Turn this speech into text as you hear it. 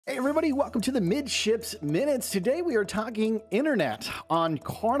Hey everybody, welcome to the Midships Minutes. Today we are talking internet on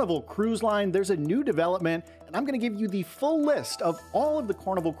Carnival Cruise Line. There's a new development, and I'm going to give you the full list of all of the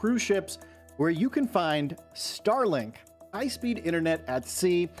Carnival cruise ships where you can find Starlink high-speed internet at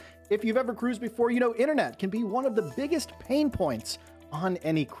sea. If you've ever cruised before, you know internet can be one of the biggest pain points on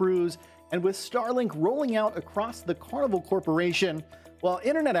any cruise. And with Starlink rolling out across the Carnival Corporation, well,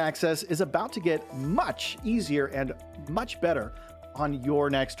 internet access is about to get much easier and much better on your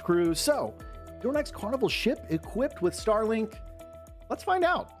next cruise. So, your next Carnival ship equipped with Starlink? Let's find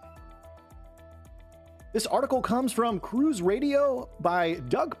out. This article comes from Cruise Radio by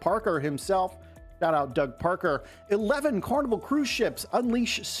Doug Parker himself. Shout out Doug Parker. 11 Carnival cruise ships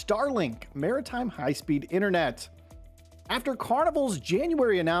unleash Starlink maritime high-speed internet. After Carnival's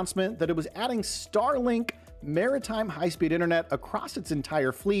January announcement that it was adding Starlink maritime high-speed internet across its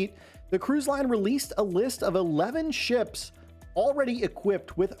entire fleet, the cruise line released a list of 11 ships already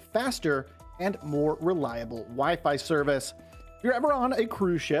equipped with faster and more reliable Wi-Fi service. If you're ever on a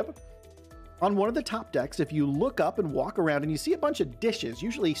cruise ship, on one of the top decks, if you look up and walk around and you see a bunch of dishes,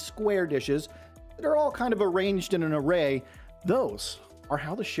 usually square dishes, that are all kind of arranged in an array, those are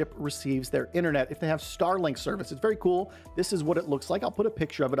how the ship receives their internet if they have Starlink service. It's very cool. This is what it looks like. I'll put a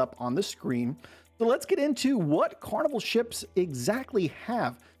picture of it up on the screen. So let's get into what Carnival ships exactly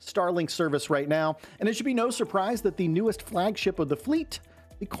have Starlink service right now. And it should be no surprise that the newest flagship of the fleet,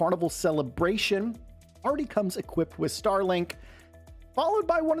 the Carnival Celebration, already comes equipped with Starlink, followed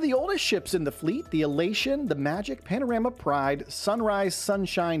by one of the oldest ships in the fleet, the Elation, the Magic, Panorama Pride, Sunrise,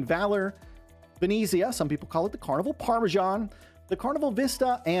 Sunshine, Valor, Venezia, some people call it the Carnival Parmesan, the Carnival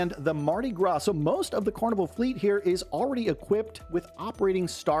Vista, and the Mardi Gras. So most of the Carnival fleet here is already equipped with operating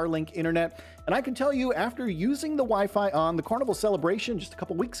Starlink internet. And I can tell you, after using the Wi-Fi on the Carnival Celebration just a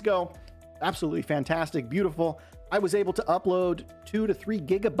couple weeks ago, absolutely fantastic, beautiful. I was able to upload 2 to 3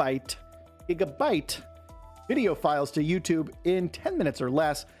 gigabyte video files to YouTube in 10 minutes or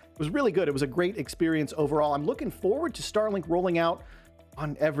less. It was really good. It was a great experience overall. I'm looking forward to Starlink rolling out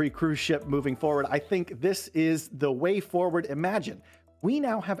on every cruise ship moving forward. I think this is the way forward. Imagine we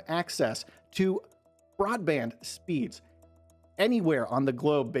now have access to broadband speeds anywhere on the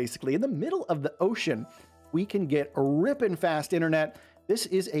globe, basically. In the middle of the ocean, we can get ripping fast internet. This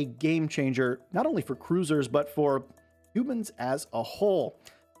is a game changer, not only for cruisers, but for humans as a whole.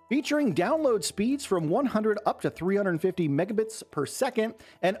 Featuring download speeds from 100 up to 350 megabits per second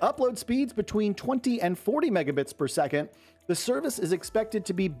and upload speeds between 20 and 40 megabits per second, the service is expected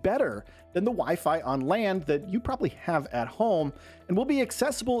to be better than the Wi-Fi on land that you probably have at home and will be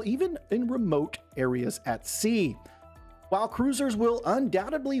accessible even in remote areas at sea. While cruisers will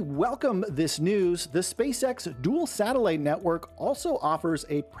undoubtedly welcome this news, the SpaceX dual satellite network also offers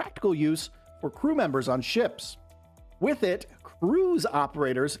a practical use for crew members on ships. With it, cruise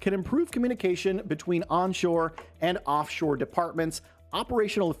operators can improve communication between onshore and offshore departments,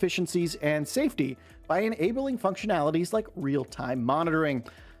 operational efficiencies, and safety by enabling functionalities like real-time monitoring.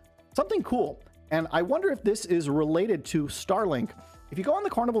 Something cool, and I wonder if this is related to Starlink. If you go on the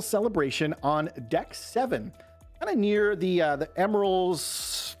Carnival Celebration on Deck 7, kind of near the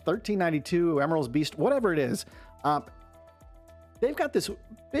Emerald's 1392, Emerald's Beast, whatever it is, they've got this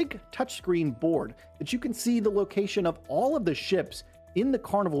big touchscreen board that you can see the location of all of the ships in the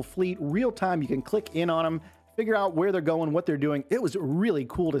Carnival fleet real time. You can click in on them, figure out where they're going, what they're doing. It was really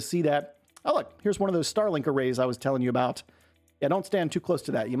cool to see that. Oh, look, here's one of those Starlink arrays I was telling you about. Yeah, don't stand too close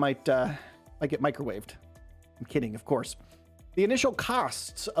to that. You might get microwaved. I'm kidding, of course. The initial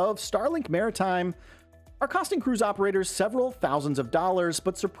costs of Starlink Maritime are costing cruise operators several thousands of dollars,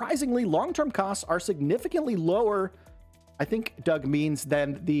 but surprisingly, long-term costs are significantly lower, I think Doug means,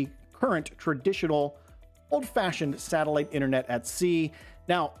 than the current traditional old-fashioned satellite internet at sea.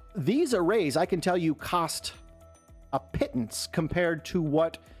 Now, these arrays, I can tell you, cost a pittance compared to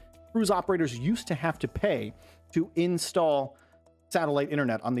what cruise operators used to have to pay to install satellite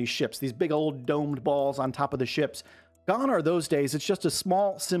internet on these ships. These big old domed balls on top of the ships. Gone are those days. It's just a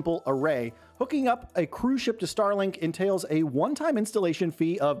small, simple array. Hooking up a cruise ship to Starlink entails a one-time installation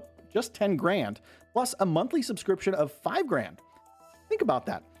fee of just 10 grand, plus a monthly subscription of 5 grand. Think about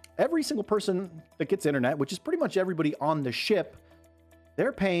that. Every single person that gets internet, which is pretty much everybody on the ship,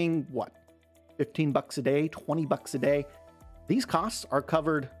 they're paying, what, 15 bucks a day, 20 bucks a day. These costs are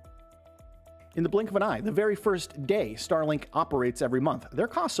covered in the blink of an eye. The very first day Starlink operates every month, their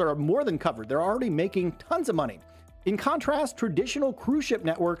costs are more than covered. They're already making tons of money. In contrast, traditional cruise ship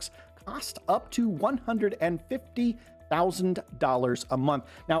networks cost up to $150,000 a month.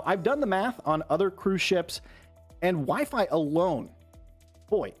 Now, I've done the math on other cruise ships, and Wi-Fi alone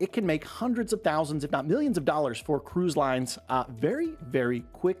boy, it can make hundreds of thousands, if not millions of dollars for cruise lines very, very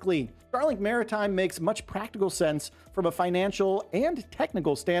quickly. Starlink Maritime makes much practical sense from a financial and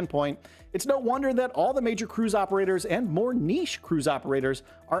technical standpoint. It's no wonder that all the major cruise operators and more niche cruise operators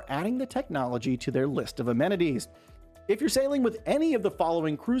are adding the technology to their list of amenities. If you're sailing with any of the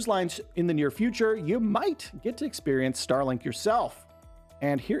following cruise lines in the near future, you might get to experience Starlink yourself.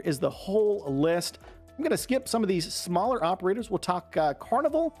 And here is the whole list. I'm going to skip some of these smaller operators. We'll talk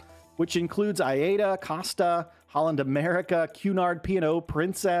Carnival, which includes AIDA, Costa, Holland America, Cunard, P&O,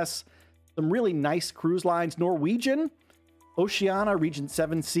 Princess, some really nice cruise lines, Norwegian, Oceania, Regent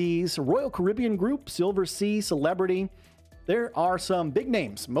Seven Seas, Royal Caribbean Group, Silver Sea, Celebrity. There are some big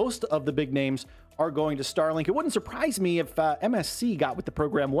names. Most of the big names are going to Starlink. It wouldn't surprise me if MSC got with the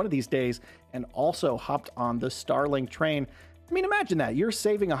program one of these days and also hopped on the Starlink train. I mean, imagine that. You're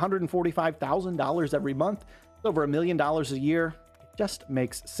saving $145,000 every month. It's over $1 million a year. It just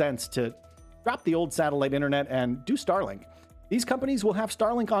makes sense to drop the old satellite internet and do Starlink. These companies will have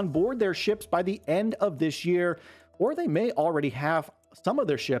Starlink on board their ships by the end of this year, or they may already have some of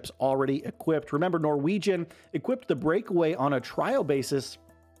their ships already equipped. Remember, Norwegian equipped the Breakaway on a trial basis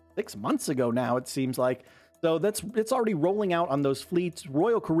 6 months ago now, it seems like. So it's already rolling out on those fleets.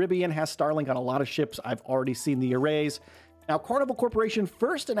 Royal Caribbean has Starlink on a lot of ships. I've already seen the arrays. Now, Carnival Corporation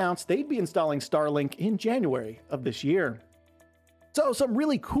first announced they'd be installing Starlink in January of this year. So some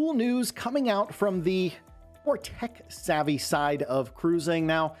really cool news coming out from the more tech-savvy side of cruising.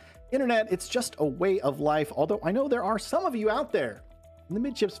 Now, internet, it's just a way of life, although I know there are some of you out there in the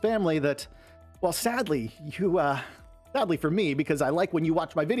Midships family that, well, sadly for me, because I like when you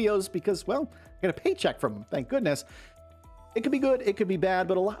watch my videos because, well, I get a paycheck from them, thank goodness. It could be good, it could be bad,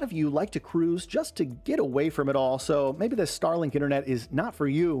 but a lot of you like to cruise just to get away from it all, so maybe the Starlink internet is not for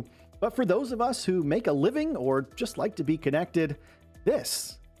you. But for those of us who make a living or just like to be connected,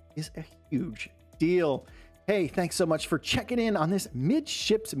 this is a huge deal. Hey, thanks so much for checking in on this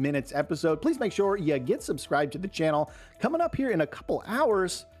Midships Minutes episode. Please make sure you get subscribed to the channel. Coming up here in a couple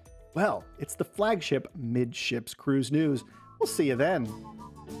hours, well, it's the flagship Midships Cruise News. We'll see you then.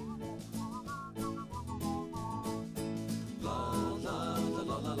 La la la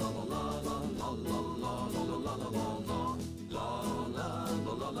la la la la la la la la la la la.